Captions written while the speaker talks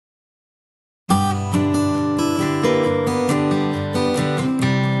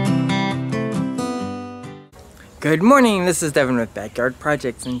Good morning, this is Devin with Backyard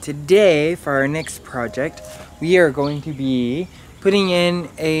Projects, and today for our next project we are going to be putting in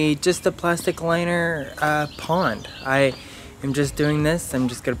just a plastic liner pond. I am just doing this. I'm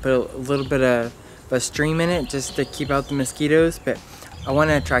just going to put a little bit of a stream in it just to keep out the mosquitoes, but I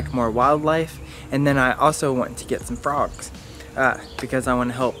want to attract more wildlife, and then I also want to get some frogs because I want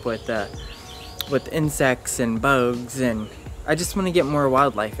to help with insects and bugs, and I just want to get more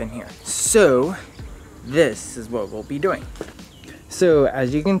wildlife in here. So this is what we'll be doing. So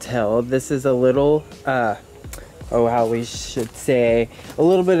as you can tell, this is a little, how we should say, a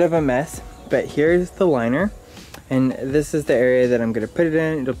little bit of a mess, but here's the liner, and this is the area that I'm going to put it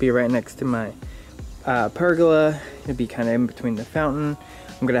in. It'll be right next to my pergola. It'll be kind of in between the fountain.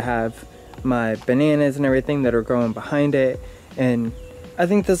 I'm going to have my bananas and everything that are growing behind it, and I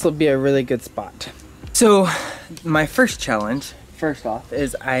think this will be a really good spot. So my first challenge, first off,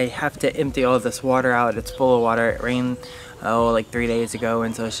 is I have to empty all this water out. It's full of water. It rained like 3 days ago,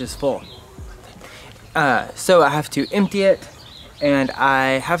 and so it's just full. So I have to empty it, and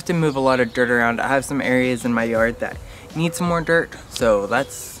I have to move a lot of dirt around. I have some areas in my yard that need some more dirt, so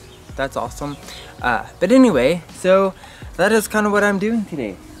that's awesome. But anyway, so that is kind of what I'm doing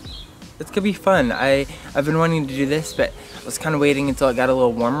today. It's gonna be fun. I've been wanting to do this, but I was kind of waiting until it got a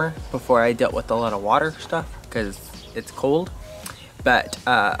little warmer before I dealt with a lot of water stuff because it's cold. But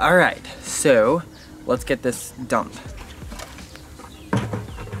alright, so let's get this dumped.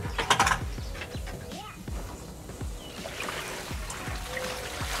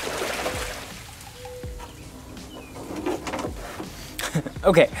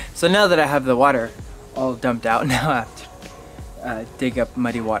 Okay, so now that I have the water all dumped out, now I have to dig up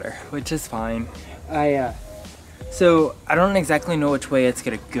muddy water, which is fine. So I don't exactly know which way it's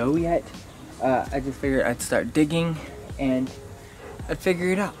gonna go yet. I just figured I'd start digging and I'd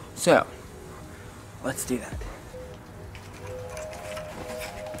figure it out. So let's do that.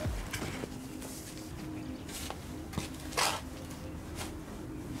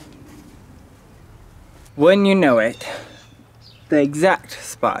 Wouldn't you know it, the exact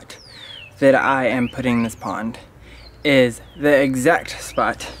spot that I am putting this pond is the exact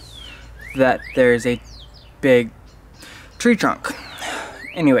spot that there's a big tree trunk.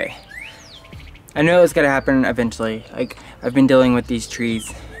 Anyway, I know it's gonna happen eventually. Like, I've been dealing with these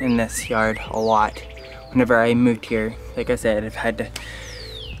trees in this yard a lot. Whenever I moved here, like I said, I've had to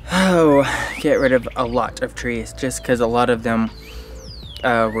get rid of a lot of trees just because a lot of them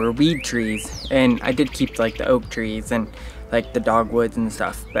were weed trees, and I did keep like the oak trees and like the dogwoods and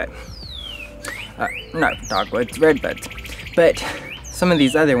stuff, but not dogwoods, redbuds. But some of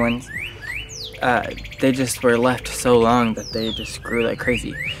these other ones, they just were left so long that they just grew like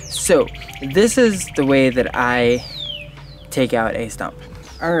crazy. So this is the way that I take out a stump.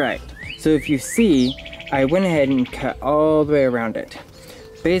 Alright, so if you see, I went ahead and cut all the way around it.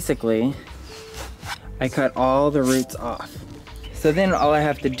 Basically, I cut all the roots off. So then all I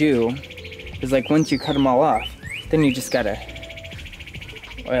have to do is, like, once you cut them all off, then you just gotta,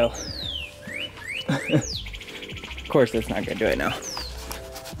 well, of course it's not gonna do it now.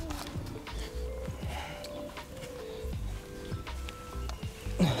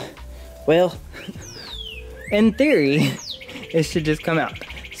 Well, in theory, it should just come out.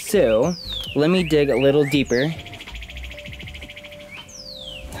 So, let me dig a little deeper.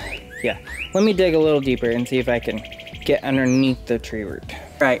 Yeah, let me dig a little deeper and see if I can get underneath the tree root.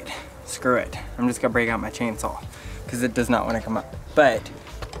 Right, screw it. I'm just gonna break out my chainsaw because it does not want to come up. But,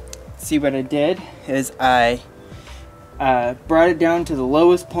 see what I did is I brought it down to the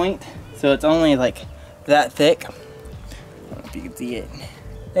lowest point, so it's only like that thick. I don't know if you can see it.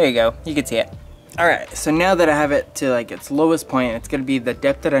 There you go, you can see it. Alright, so now that I have it to like its lowest point, it's gonna be the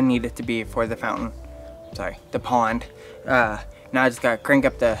depth that I need it to be for the fountain. Sorry, the pond. Now I just gotta crank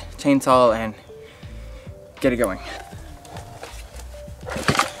up the chainsaw and get it going.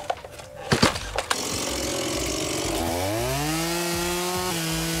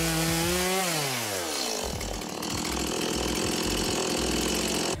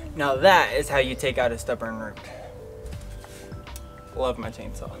 Now that is how you take out a stubborn root. Love my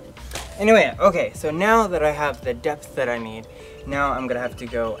chainsaw. Anyway, okay, so now that I have the depth that I need, now I'm gonna have to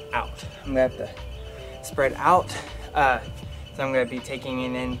go out. I'm gonna have to spread out. So I'm gonna be taking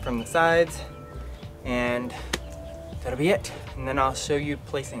it in from the sides, and that'll be it. And then I'll show you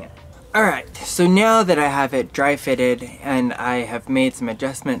placing it. Alright, so now that I have it dry fitted and I have made some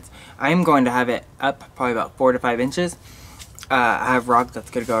adjustments, I'm going to have it up probably about 4 to 5 inches. I have rock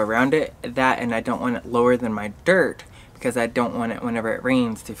that's gonna go around it, and I don't want it lower than my dirt because I don't want it whenever it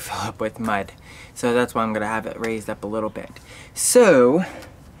rains to fill up with mud. So that's why I'm gonna have it raised up a little bit. So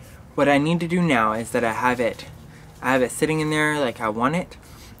what I need to do now is that I have it I have it sitting in there like I want it.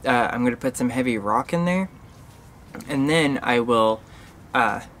 I'm going to put some heavy rock in there, and then I will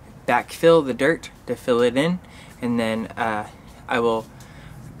backfill the dirt to fill it in, and then I will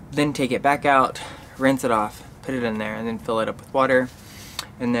then take it back out, rinse it off, put it in there, and then fill it up with water.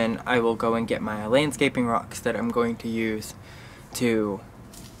 And then I will go and get my landscaping rocks that I'm going to use to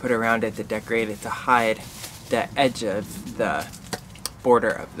put around it to decorate it to hide the edge of the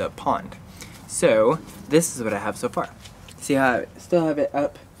border of the pond. So this is what I have so far. See how I still have it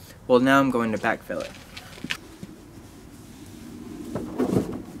up? Well, now I'm going to backfill it.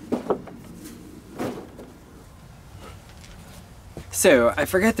 So I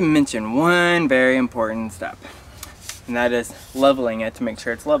forgot to mention one very important step, and that is leveling it to make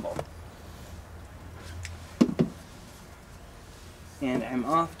sure it's level. And I'm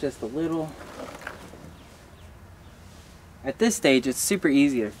off just a little. At this stage it's super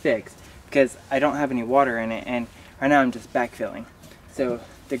easy to fix because I don't have any water in it, and right now I'm just backfilling. So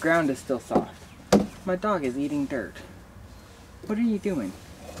the ground is still soft. My dog is eating dirt. What are you doing?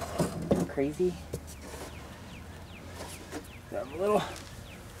 Crazy? I'm a little...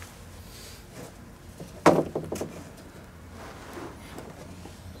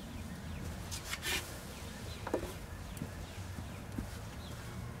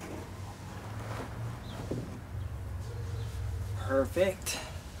 Perfect.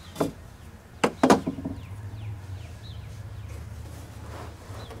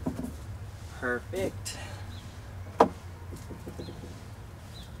 Perfect.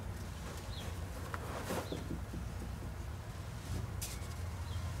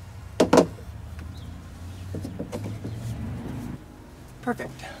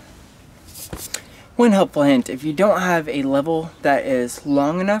 Perfect. One helpful hint, if you don't have a level that is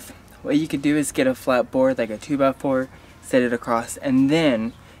long enough, what you could do is get a flat board like a 2x4, set it across, and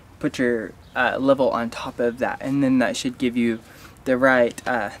then put your level on top of that, and then that should give you the right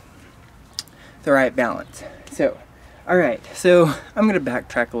balance. So, alright, so I'm going to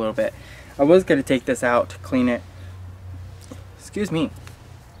backtrack a little bit. I was going to take this out, clean it, excuse me,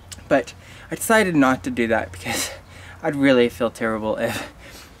 but I decided not to do that because I'd really feel terrible if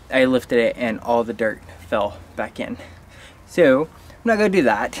I lifted it and all the dirt fell back in. So I'm not going to do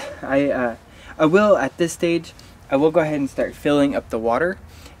that. I will, at this stage, I will go ahead and start filling up the water,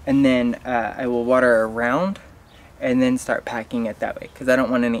 and then I will water around and then start packing it that way because I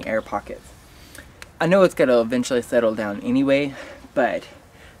don't want any air pockets. I know it's going to eventually settle down anyway, but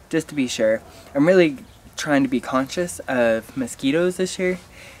just to be sure, I'm really trying to be conscious of mosquitoes this year,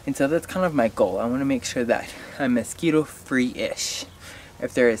 and so that's kind of my goal. I want to make sure that I'm mosquito free-ish,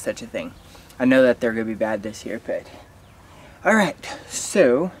 if there is such a thing. I know that they're going to be bad this year, but alright,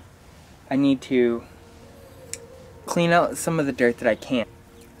 so I need to clean out some of the dirt that I can.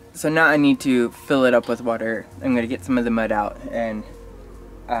 So now I need to fill it up with water. I'm going to get some of the mud out, and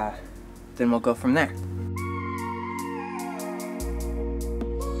then we'll go from there.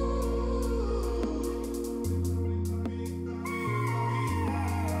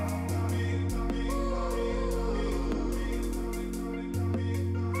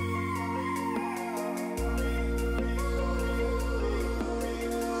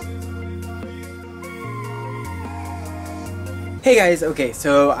 Hey guys, okay,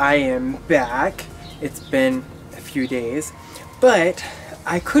 so I am back. It's been a few days, but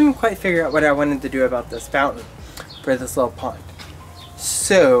I couldn't quite figure out what I wanted to do about this fountain for this little pond.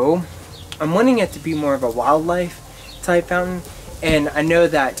 So I'm wanting it to be more of a wildlife type fountain, and I know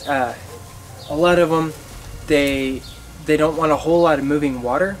that a lot of them, they don't want a whole lot of moving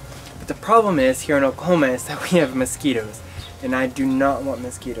water, but the problem is here in Oklahoma is that we have mosquitoes, and I do not want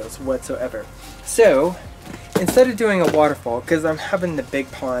mosquitoes whatsoever. So instead of doing a waterfall, because I'm having the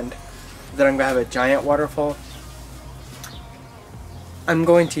big pond, that I'm going to have a giant waterfall, I'm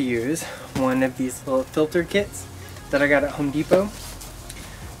going to use one of these little filter kits that I got at Home Depot,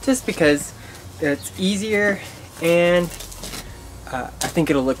 just because it's easier and I think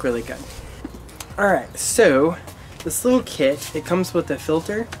it'll look really good. Alright, so this little kit, it comes with a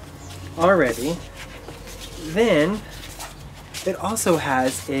filter already. Then it also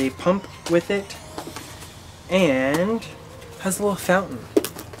has a pump with it, and has a little fountain.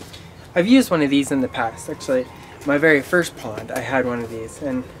 I've used one of these in the past. Actually, my very first pond, I had one of these,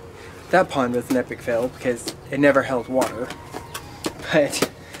 and that pond was an epic fail because it never held water.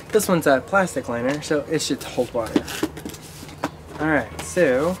 But this one's a plastic liner, so it should hold water. Alright,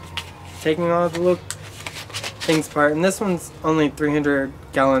 so taking all the little things apart, and this one's only 300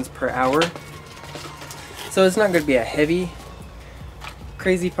 gallons per hour, so it's not going to be a heavy,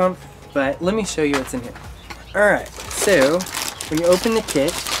 crazy pump, but let me show you what's in here. Alright, so when you open the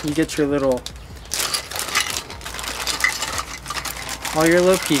kit, you get your little all your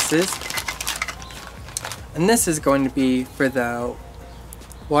little pieces. And this is going to be for the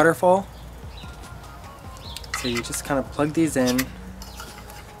waterfall. So you just kind of plug these in.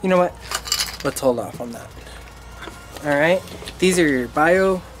 You know what? Let's hold off on that. Alright, these are your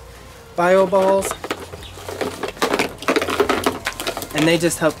bio balls. And they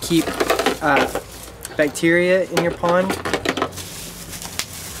just help keep bacteria in your pond.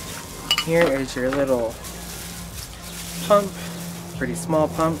 Here is your little pump, pretty small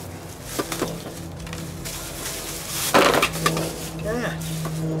pump.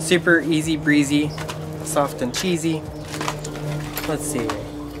 Super easy breezy, soft and cheesy. Let's see.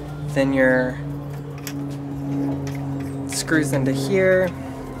 Then your screws into here.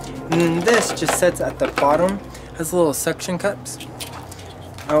 And then this just sits at the bottom. Has little suction cups.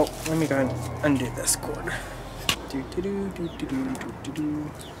 Oh, let me go ahead and undo this cord.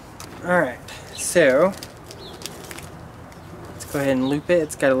 Alright, so let's go ahead and loop it.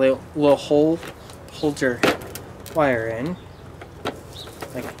 It's got a little hole to hold your wire in.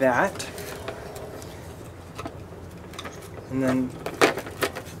 Like that. And then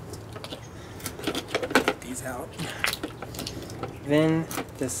get these out. Then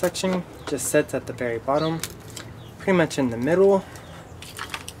this section just sits at the very bottom, pretty much in the middle.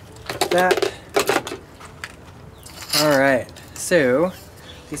 Like that. Alright, so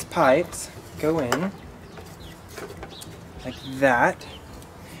these pipes go in like that.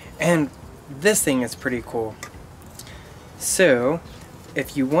 And this thing is pretty cool. So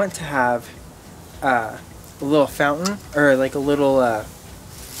if you want to have a little fountain, or like a little,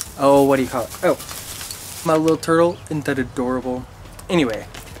 oh, what do you call it? Oh, my little turtle, isn't that adorable? Anyway,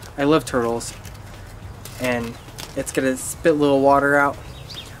 I love turtles, and it's gonna spit little water out.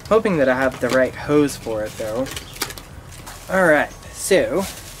 I'm hoping that I have the right hose for it though. Alright, so,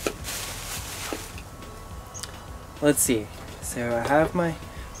 let's see. So I have my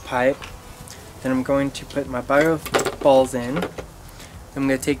pipe, then I'm going to put my bio balls in. I'm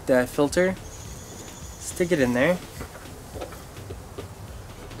going to take the filter, stick it in there.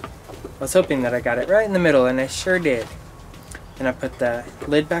 I was hoping that I got it right in the middle, and I sure did. Then I put the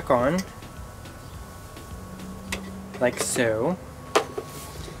lid back on, like so.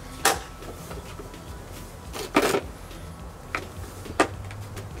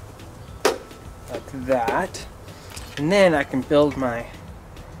 Like that. And then I can build my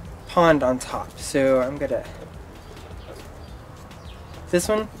pond on top. So I'm going to... This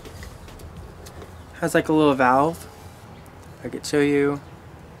one has like a little valve, I could show you,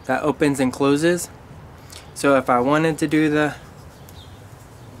 that opens and closes. So if I wanted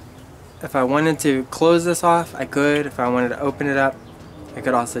to close this off, I could. If I wanted to open it up, I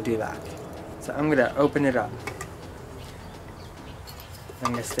could also do that. So I'm gonna open it up.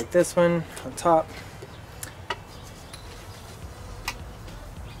 I'm gonna stick this one on top.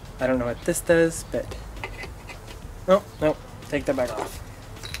 I don't know what this does, but oh, nope. Take that back off.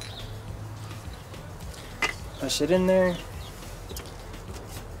 Push it in there.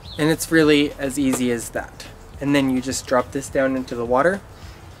 And it's really as easy as that. And then you just drop this down into the water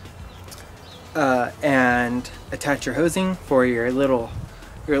and attach your hosing for your little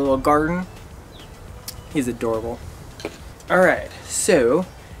garden. He's adorable. Alright, so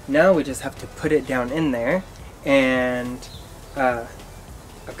now we just have to put it down in there, and I've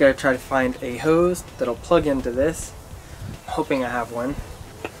got to try to find a hose that'll plug into this. Hoping I have one.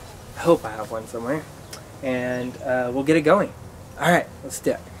 I hope I have one somewhere. And we'll get it going. Alright, let's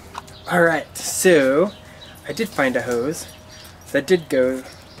do it. Alright, so I did find a hose that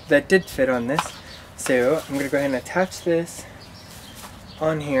did fit on this. So I'm gonna go ahead and attach this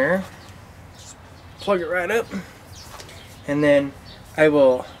on here. Just plug it right up. And then I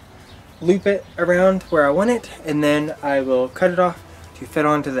will loop it around where I want it, and then I will cut it off to fit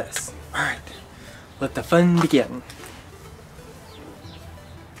onto this. Alright, let the fun begin.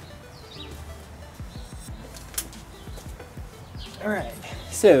 Alright,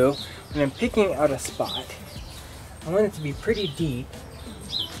 so when I'm picking out a spot, I want it to be pretty deep.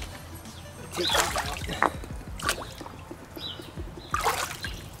 Take that out.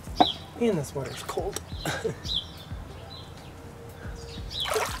 And this water's cold.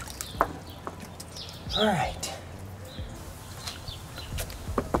 Alright.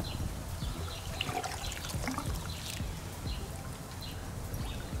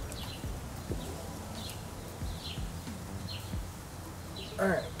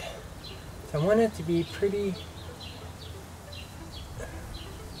 Alright, so I want it to be pretty,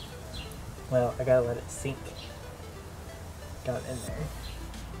 well, I gotta let it sink down in there.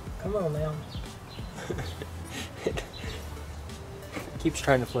 Come on now. It keeps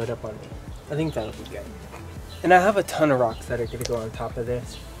trying to float up on me. I think that'll be good. And I have a ton of rocks that are gonna go on top of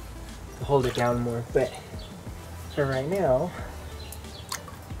this to hold it down more, but for right now,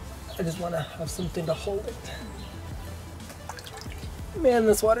 I just wanna have something to hold it. Man,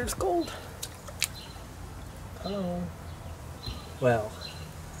 this water's cold. Oh. Well,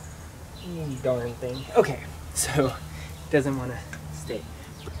 darn thing. Okay, so it doesn't wanna stay.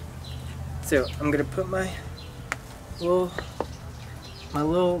 So I'm gonna put my little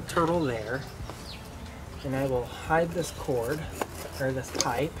turtle there, and I will hide this cord, or this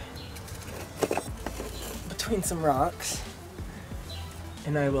pipe, between some rocks,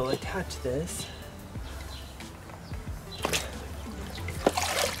 and I will attach this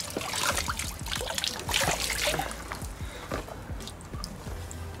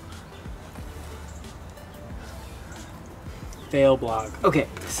fail blog. Okay,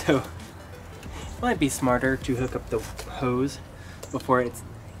 so it might be smarter to hook up the hose before it's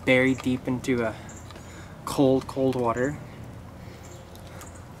buried deep into a cold water.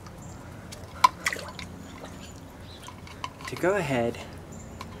 To go ahead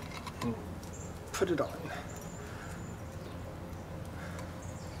and put it on.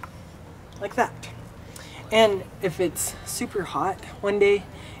 Like that. And if it's super hot one day,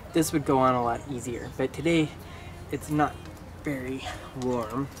 this would go on a lot easier. But today, it's not very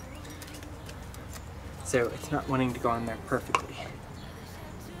warm, so it's not wanting to go on there perfectly.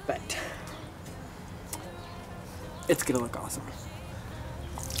 But it's gonna look awesome.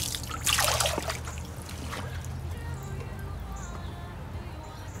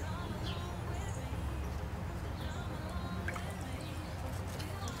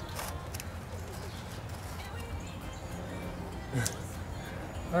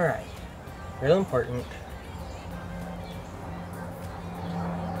 All right, real important.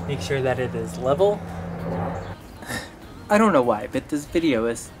 Make sure that it is level. I don't know why, but this video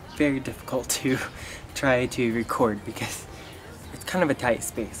is very difficult to try to record because it's kind of a tight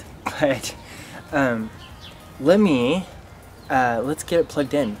space. But let's get it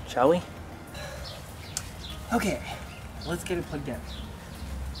plugged in, shall we? Okay, let's get it plugged in.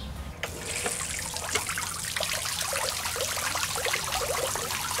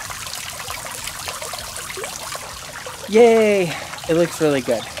 Yay! It looks really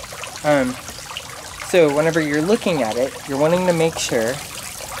good. So whenever you're looking at it, you're wanting to make sure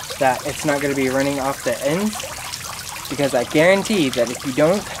that it's not going to be running off the ends, because I guarantee that if you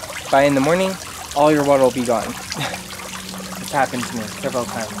don't, by in the morning, all your water will be gone. It's happened to me several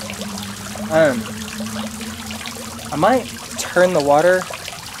times. I might turn the water,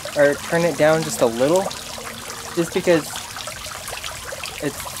 or turn it down just a little, just because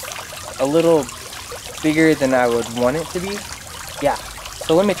it's a little bigger than I would want it to be. Yeah,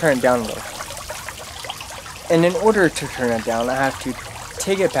 so let me turn it down a little. And in order to turn it down, I have to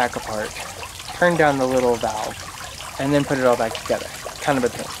take it back apart, turn down the little valve, and then put it all back together. Kind of a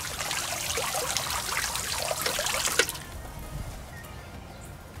pain.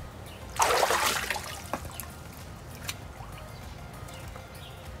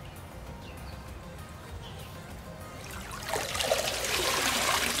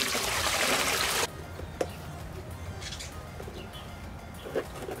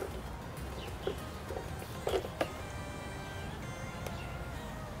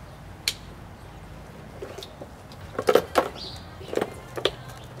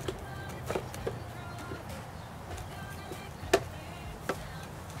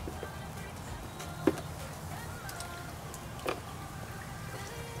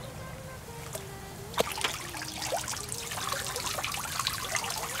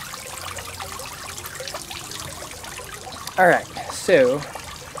 Alright, so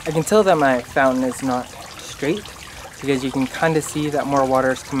I can tell that my fountain is not straight because you can kind of see that more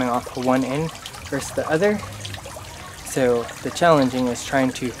water is coming off of one end versus the other. So the challenging is trying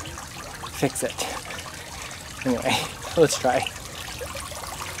to fix it. Anyway, let's try.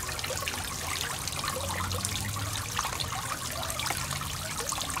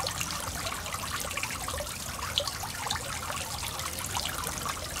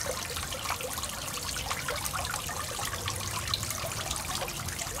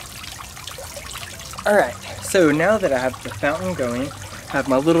 Alright, so now that I have the fountain going, I have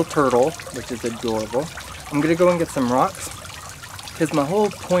my little turtle, which is adorable. I'm going to go and get some rocks, because my whole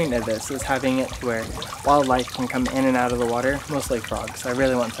point of this is having it to where wildlife can come in and out of the water, mostly frogs. I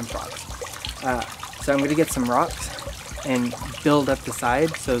really want some frogs. So I'm going to get some rocks and build up the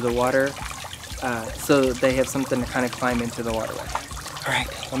side so the water, so they have something to kind of climb into the water with. Alright,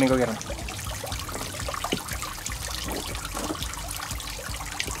 let me go get them.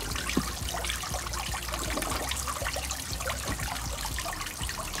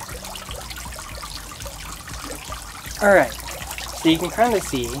 Alright, so you can kind of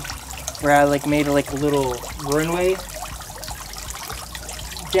see where I like made like a little runway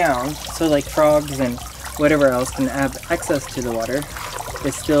down, so like frogs and whatever else can have access to the water,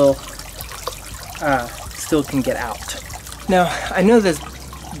 it still can get out. Now I know this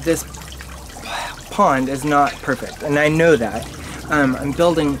pond is not perfect, and I know that. I'm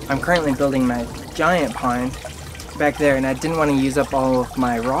currently building my giant pond back there, and I didn't want to use up all of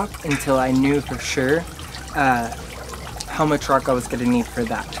my rock until I knew for sure how much rock I was going to need for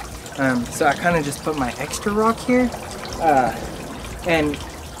that. So I kind of just put my extra rock here, and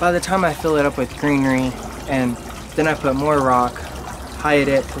by the time I fill it up with greenery, and then I put more rock, hide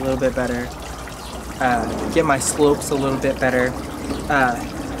it a little bit better, get my slopes a little bit better,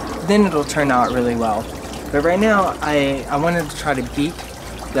 then it'll turn out really well. But right now, I wanted to try to beat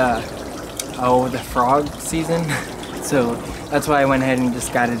the frog season, so that's why I went ahead and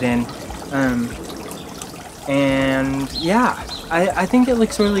just got it in. And yeah, I think it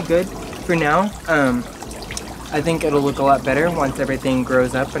looks really good for now. I think it'll look a lot better once everything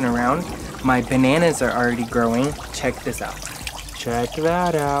grows up and around. My bananas are already growing. Check this out. Check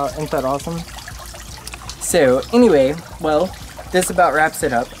that out. Isn't that awesome? So anyway, well, this about wraps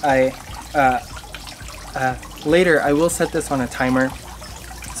it up. Later I will set this on a timer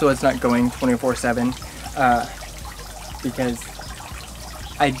so it's not going 24/7, because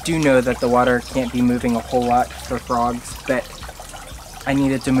I do know that the water can't be moving a whole lot for frogs, but I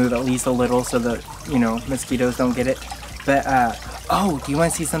need it to move at least a little so that, you know, mosquitoes don't get it. But oh, do you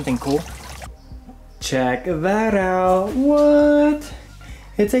want to see something cool? Check that out. What?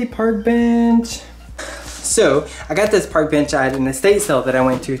 It's a park bench. So I got this park bench at an estate sale that I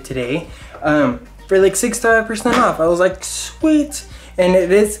went to today for like 65% off. I was like, sweet. And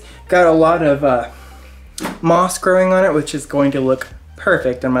it is got a lot of moss growing on it, which is going to look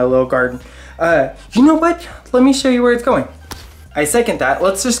perfect in my little garden. You know what? Let me show you where it's going. I second that.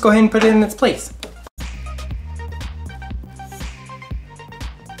 Let's just go ahead and put it in its place.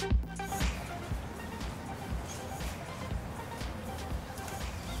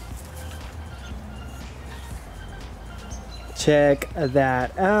 Check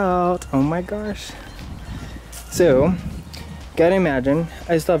that out. Oh my gosh. So, gotta imagine,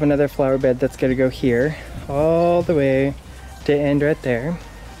 I still have another flower bed that's gonna go here, all the way to end right there.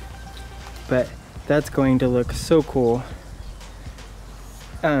 But that's going to look so cool.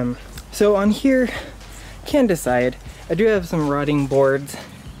 So on here, can't decide. I do have some rotting boards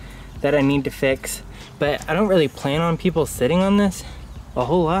that I need to fix, but I don't really plan on people sitting on this a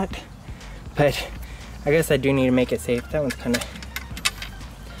whole lot. But I guess I do need to make it safe. That one's kind of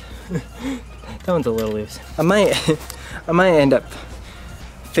that one's a little loose. I might end up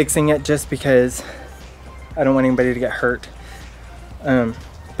fixing it just because I don't want anybody to get hurt.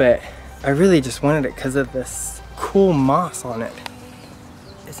 But I really just wanted it because of this cool moss on it.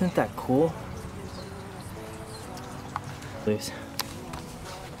 Isn't that cool? Loose.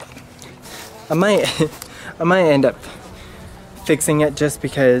 I might end up fixing it just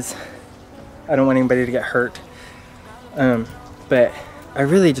because I don't want anybody to get hurt. But I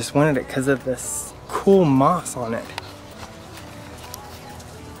really just wanted it because of this cool moss on it.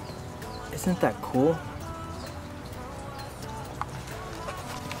 Isn't that cool?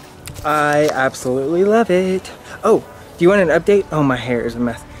 I absolutely love it. Oh, do you want an update? Oh, my hair is a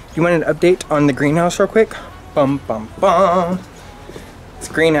mess. Do you want an update on the greenhouse real quick? Bum, bum, bum. It's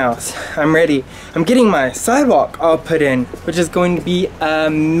greenhouse. I'm ready. I'm getting my sidewalk all put in, which is going to be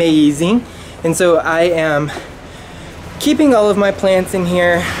amazing. And so I am keeping all of my plants in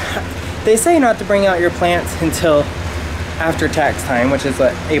here. They say not to bring out your plants until after tax time, which is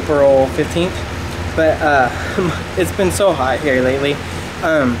what, April 15th. But it's been so hot here lately.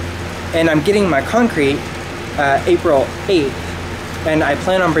 And I'm getting my concrete April 8th. And I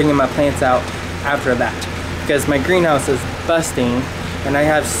plan on bringing my plants out after that, because my greenhouse is busting and I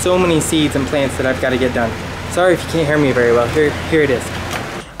have so many seeds and plants that I've got to get done. Sorry if you can't hear me very well. Here it is.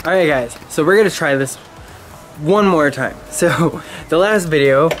 Alright guys, so we're gonna try this one more time. So the last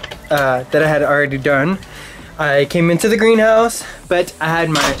video that I had already done, I came into the greenhouse, but I had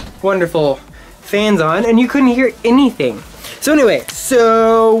my wonderful fans on and you couldn't hear anything. So anyway,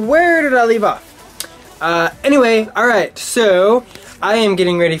 so where did I leave off? Anyway, alright, so I am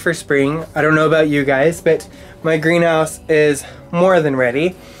getting ready for spring. I don't know about you guys, but my greenhouse is more than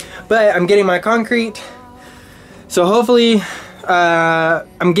ready. But I'm getting my concrete, so hopefully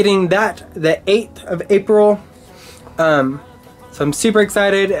I'm getting that the 8th of April. So I'm super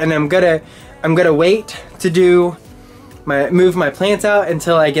excited, and I'm gonna wait to move my plants out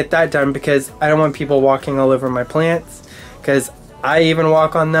until I get that done, because I don't want people walking all over my plants, because I even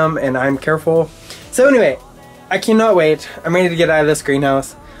walk on them and I'm careful. So anyway, I cannot wait. I'm ready to get out of this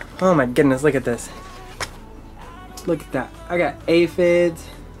greenhouse. Oh my goodness, look at this. Look at that. I got aphids.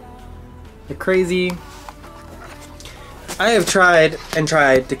 They're crazy. I have tried and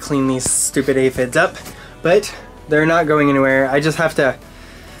tried to clean these stupid aphids up, but they're not going anywhere. I just have to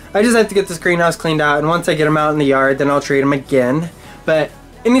get this greenhouse cleaned out, and once I get them out in the yard, then I'll treat them again. But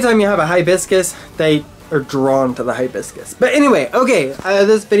anytime you have a hibiscus, they are drawn to the hibiscus. But anyway, okay,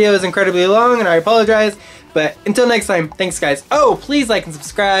 this video is incredibly long and I apologize, but until next time, thanks guys. Oh, please like and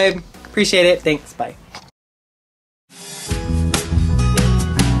subscribe. Appreciate it. Thanks, bye.